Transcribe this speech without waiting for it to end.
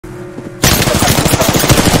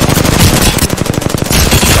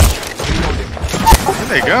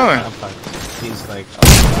they going? He's like,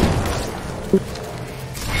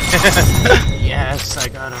 yes, I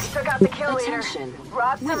got him. Took out the kill leader.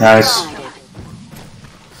 Nice.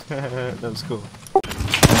 That was cool.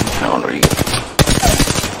 No one read.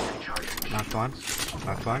 Knocked one.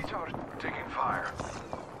 Knocked one. Taking fire.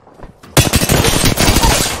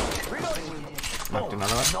 Knocked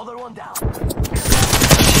another one. Another one down.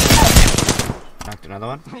 Knocked another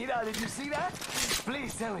one. Mira, did you see that?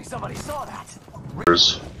 Please tell me somebody saw that.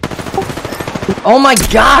 Oh my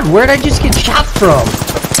god, where'd I just get shot from?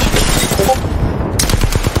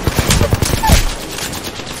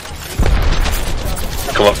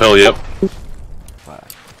 Come uphill, yep.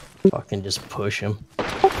 Fucking just push him.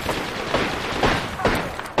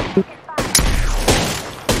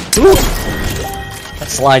 Ooh. That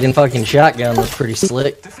sliding fucking shotgun was pretty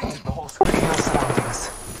slick.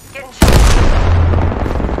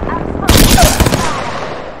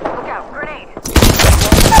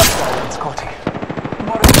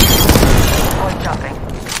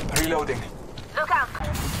 Reloading. Look out.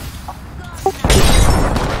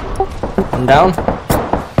 I'm down.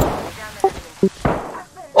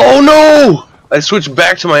 Oh no! I switched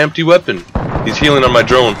back to my empty weapon. He's healing on my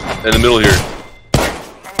drone in the middle here.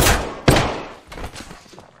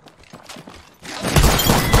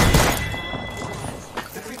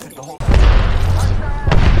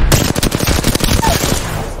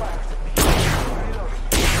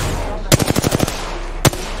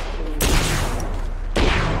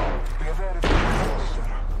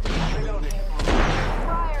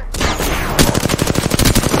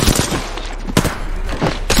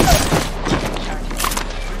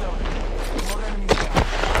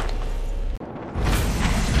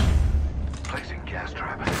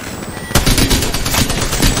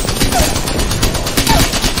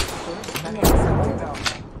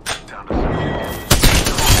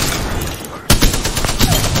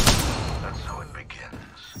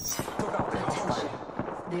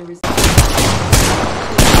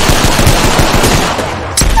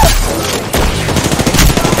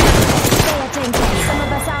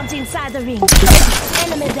 Inside the ring.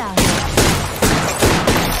 Enemy down.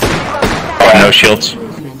 Oh, no shields.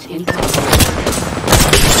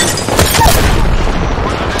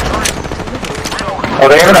 Oh,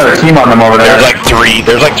 they have another team on them over there.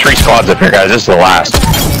 There's like three squads up here, guys. This is the last.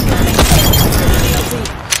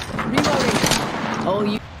 Oh,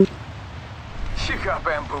 you. She got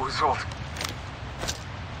bamboozled.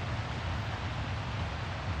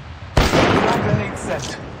 Flag grenade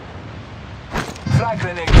set. Flag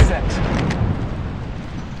grenade set.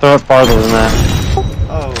 Throw it farther than that.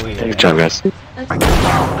 Oh, yeah. Good job, guys. Taking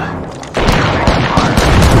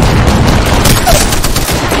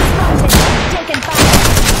fire.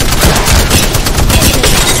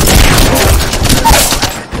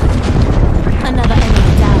 Another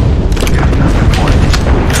enemy down.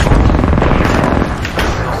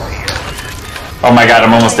 Oh my god,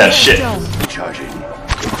 I'm almost dead. Shit. Charging.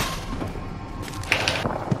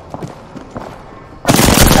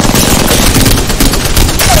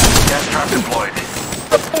 Gas trap deployed.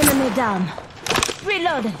 Enemy down.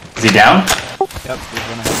 Reloading. Is he down? Yep, he's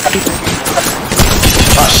running.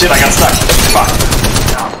 Oh shit, I got stuck. Fuck.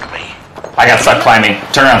 Help me. I got stuck climbing.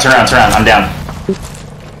 Turn around, turn around, turn around. I'm down.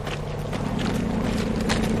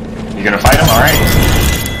 You gonna fight him? Alright.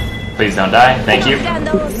 Please don't die. Thank you.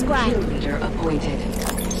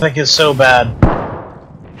 I think it's so bad.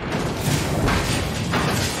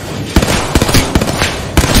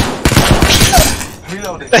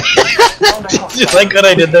 Reloading. Did you like what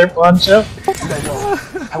I did there, Poncho?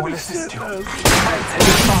 I will assist you.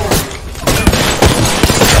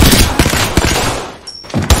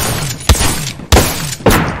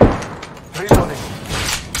 Reloading.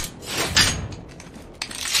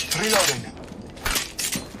 Reloading.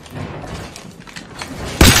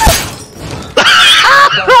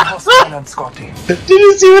 Scotty. Did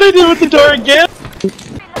you see what I did with the door again?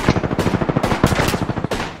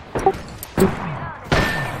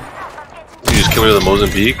 You just killed me with a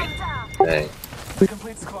Mozambique? Dang. The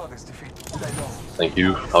complete squad is defeated. Thank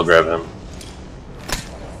you. I'll grab him.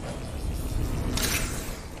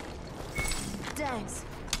 Thanks.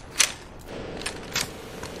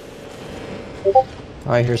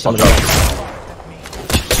 I hear somebody else.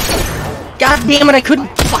 God damn it, I couldn't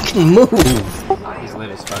fucking move! He's lit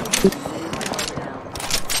as fuck.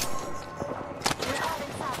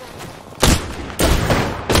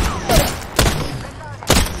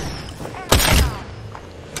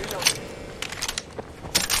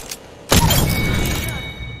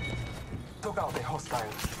 Took out the hostile.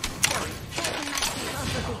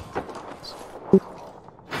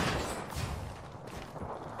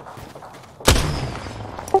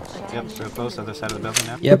 Yep, so close, other side of the building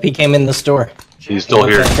now. Yep, he came in the store. He's still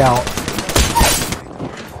here. Checked out.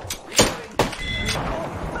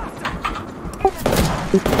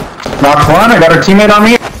 Knock one, I got our teammate on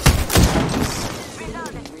me.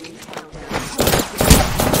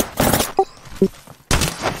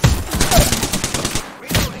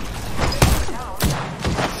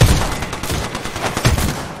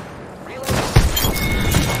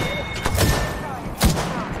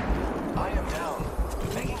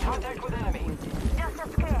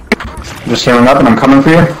 Just healing up and I'm coming for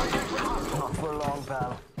you. Not for long,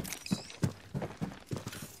 pal.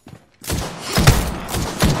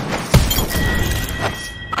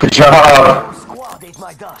 Good job. Squad ate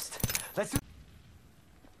my dust. Let's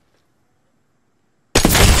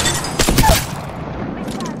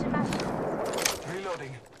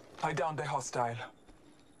reloading. I downed a hostile.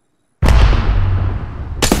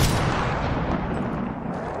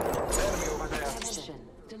 Enemy over there.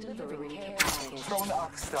 Throw an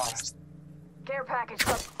arc star. Care package.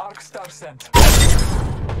 Arc star sent. Listen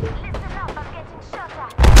up, I'm getting shot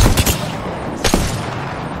at.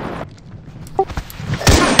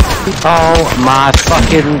 Oh my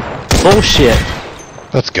fucking bullshit.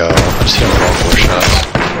 Let's go. I just hit him with all 4 shots.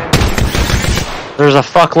 There's a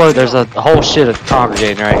fuckload, there's a whole shit of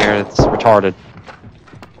congregating right here. It's retarded.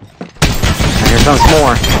 And here comes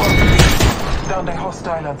more. Downed a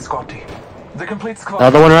hostile and Scotty. The complete squad.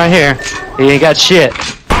 Another one right here. He ain't got shit.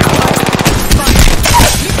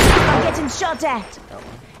 I'm getting shot at.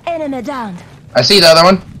 Enemy down. I see the other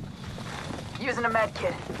one. Using a med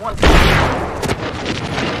kit. One.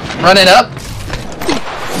 Running up.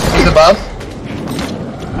 He's above.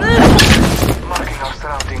 Marking our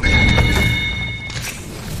surroundings.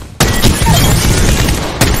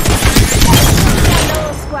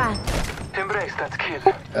 Low squad. Embrace that kill.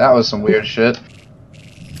 That was some weird shit.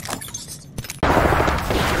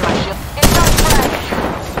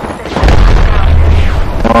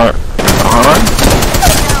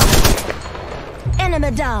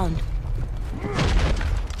 Enemy down.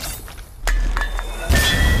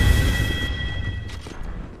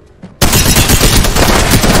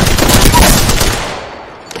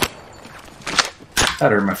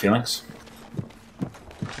 That hurt my feelings.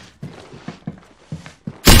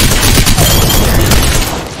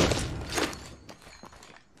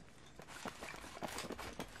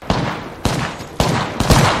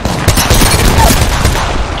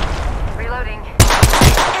 Reloading.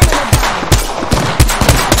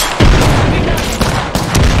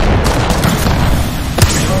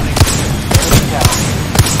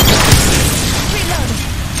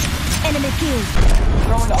 Enemy killed.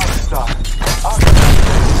 Throw an arc star. Arc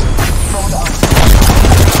Throw an arc star.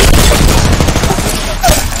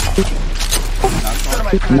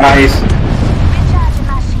 Nice. Recharging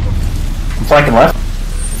my shield. Flanking left.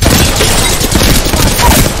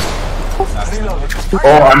 Reloading.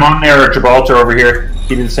 Oh, I'm on there at Gibraltar over here.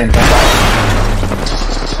 He did the same thing.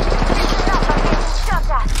 Shot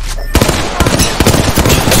at.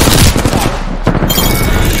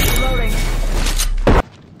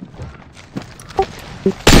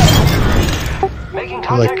 Making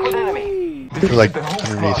They're like, contact with enemy. they're like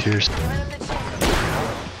underneath here.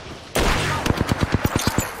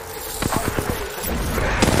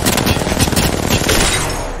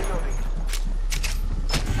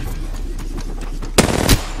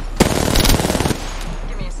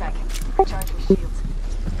 Give me a second. Recharging shields.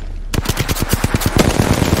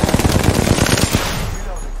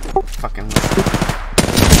 Fucking.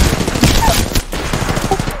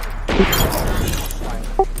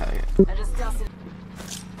 I just dusted.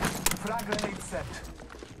 Frag grenade set.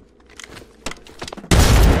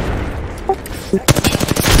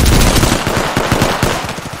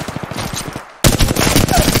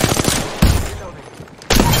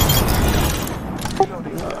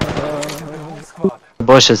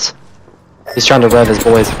 Bushes. He's trying to rev his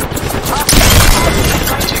boys.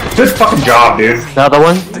 Good fucking job, dude. Another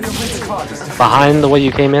one. Behind the way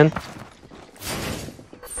you came in.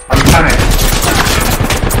 I'm kinda...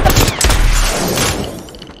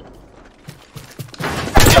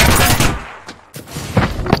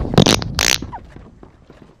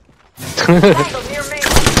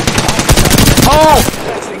 Oh!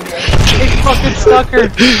 He fucking stuck her.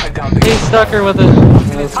 He stuck her with it.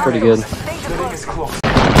 That's pretty good. The ring is close.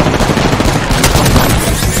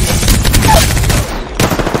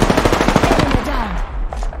 Enemy down.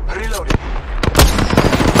 Reloading.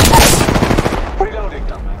 Reloading.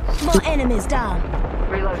 More enemies down.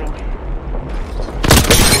 Reloading.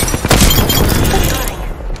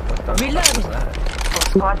 Reloading.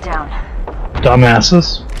 Squad down.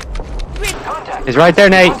 Dumbasses. He's right there,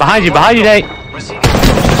 Nate. Behind you, Nate.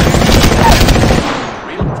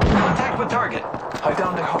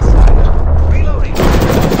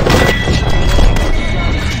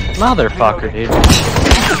 Motherfucker, dude.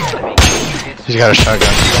 He's got a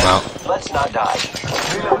shotgun. Come out. Let's not die.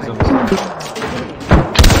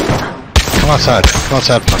 Come outside. Come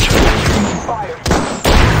outside, Poncho. Fire.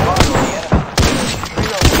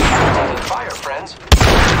 Taking fire, friends.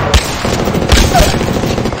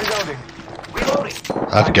 Reloading. Reloading.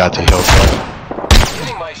 I've got to heal.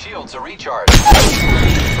 Giving my shields a recharge.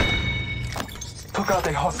 Took out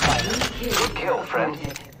a hostile. Good kill, friend.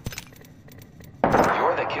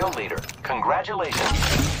 You're the kill leader.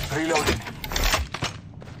 Congratulations. Reloading.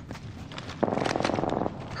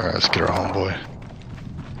 Alright, let's get her homeboy.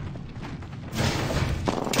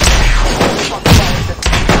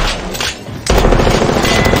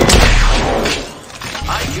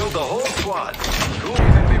 I killed the whole squad.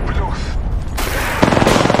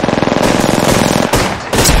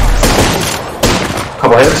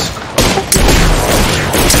 Couple hits.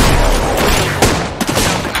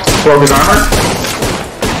 Broke his armor.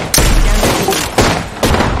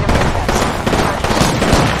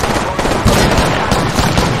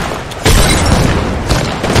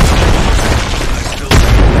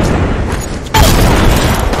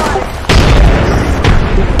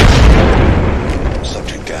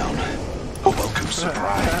 Subject down. A welcome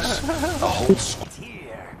surprise. A whole squad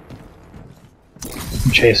here.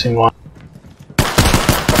 I'm chasing one.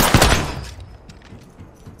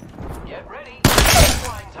 Get ready.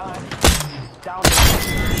 Flying time. Down.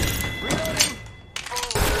 Reloading.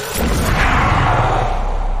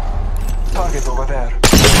 Target over there.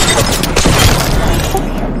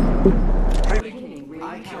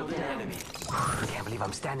 I killed an enemy. Can't believe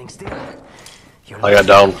I'm standing still. I got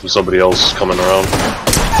down from somebody else coming around.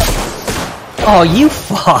 Oh, you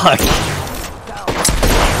fuck!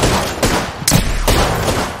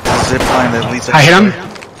 Zip line that leads. I hit him.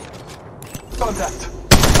 Contact.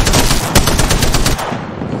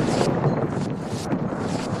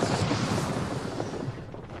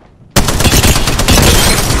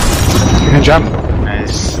 Good job.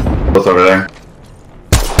 Nice. Both over there.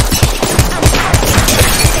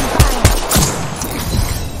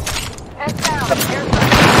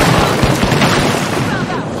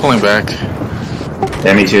 Pulling back.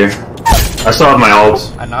 Yeah, me too. I still have my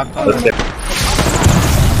ult. I knocked Let's on get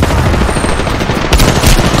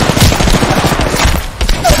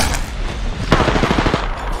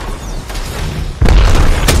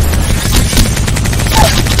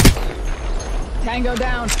Tango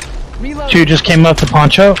down. Reload. Two just came up to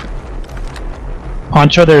Poncho.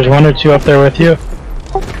 Poncho, there's one or two up there with you.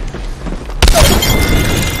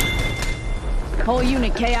 Whole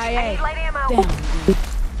unit KIA. Down.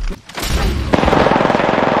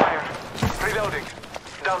 Reloading.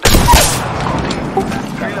 Down.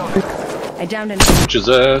 Reloading. I downed an Which his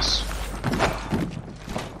ass.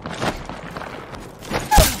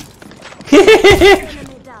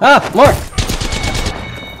 Ah, more!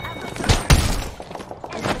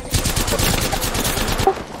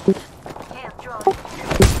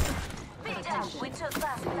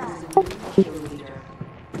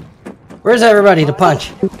 Where's everybody to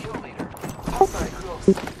punch?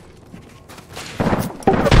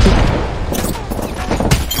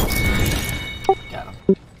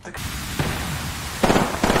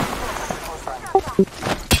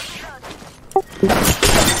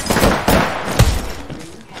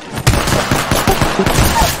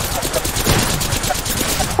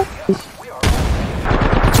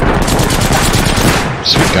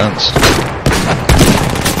 Sweet guns.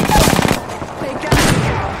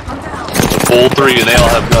 All three and they all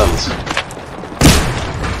have guns.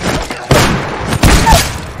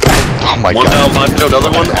 Oh my One god. down, Poncho,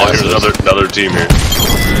 another one. Oh, here's another team here.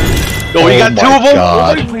 Oh, we Oh got my two of them.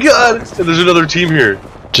 God. Oh my god! And there's another team here.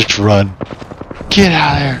 Just run. Get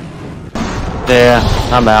out of there. Yeah,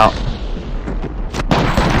 I'm out.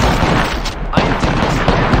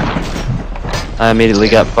 I immediately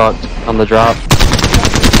got fucked on the drop.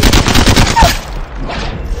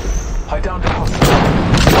 I downed a hostile.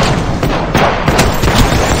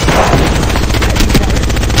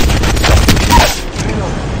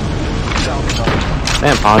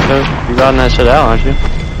 Man, Poncho, you riding that shit out, aren't you?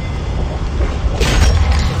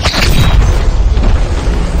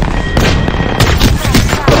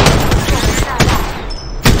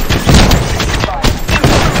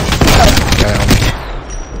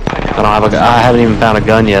 I haven't even found a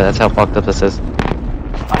gun yet. That's how fucked up this is. I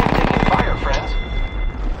am taking fire, friends.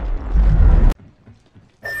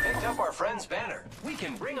 Picked up our friend's banner. We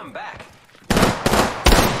can bring them back.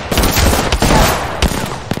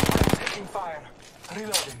 Taking fire.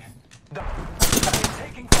 Reloading.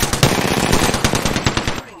 Taking fire.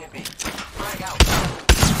 Shooting at me. Frag out.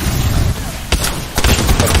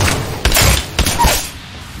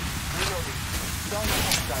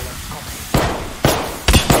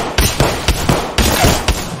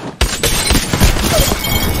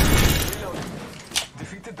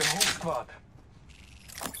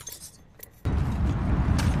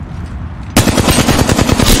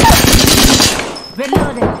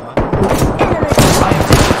 Reloading. Enemy.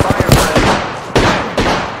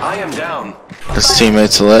 I am down. His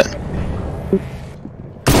teammates lit.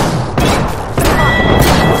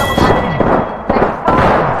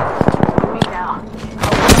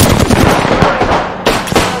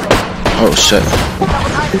 Oh shit.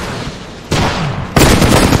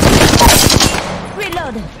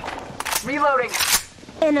 Reloading. Reloading.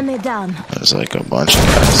 Enemy down. There's like a bunch of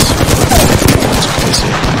guys. It's crazy.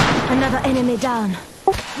 Another enemy down.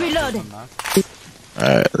 Reloading.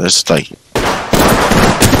 Alright, there's like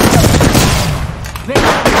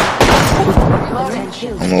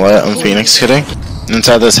I'm lit, I'm Phoenix kidding.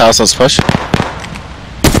 Inside this house, let's push.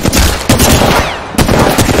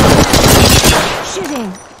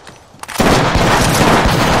 Shooting.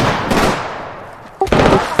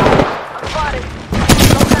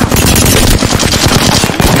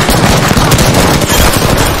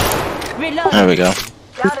 Reloading. There we go.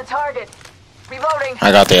 Down to target. Reloading.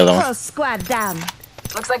 I got the other one. Whole squad down.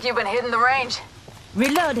 Looks like you've been hitting the range.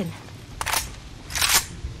 Reloading.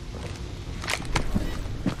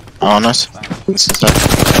 Oh, nice. It's inside.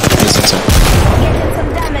 It's inside. Getting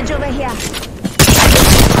some damage over here.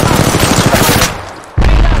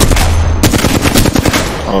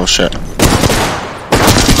 Oh shit.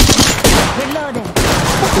 Reloading.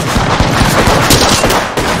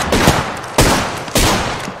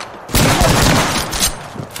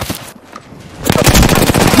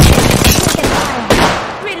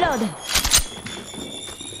 Reloading.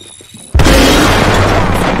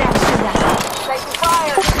 Taking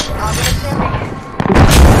fire.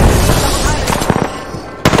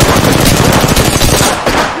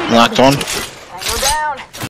 Knocked one.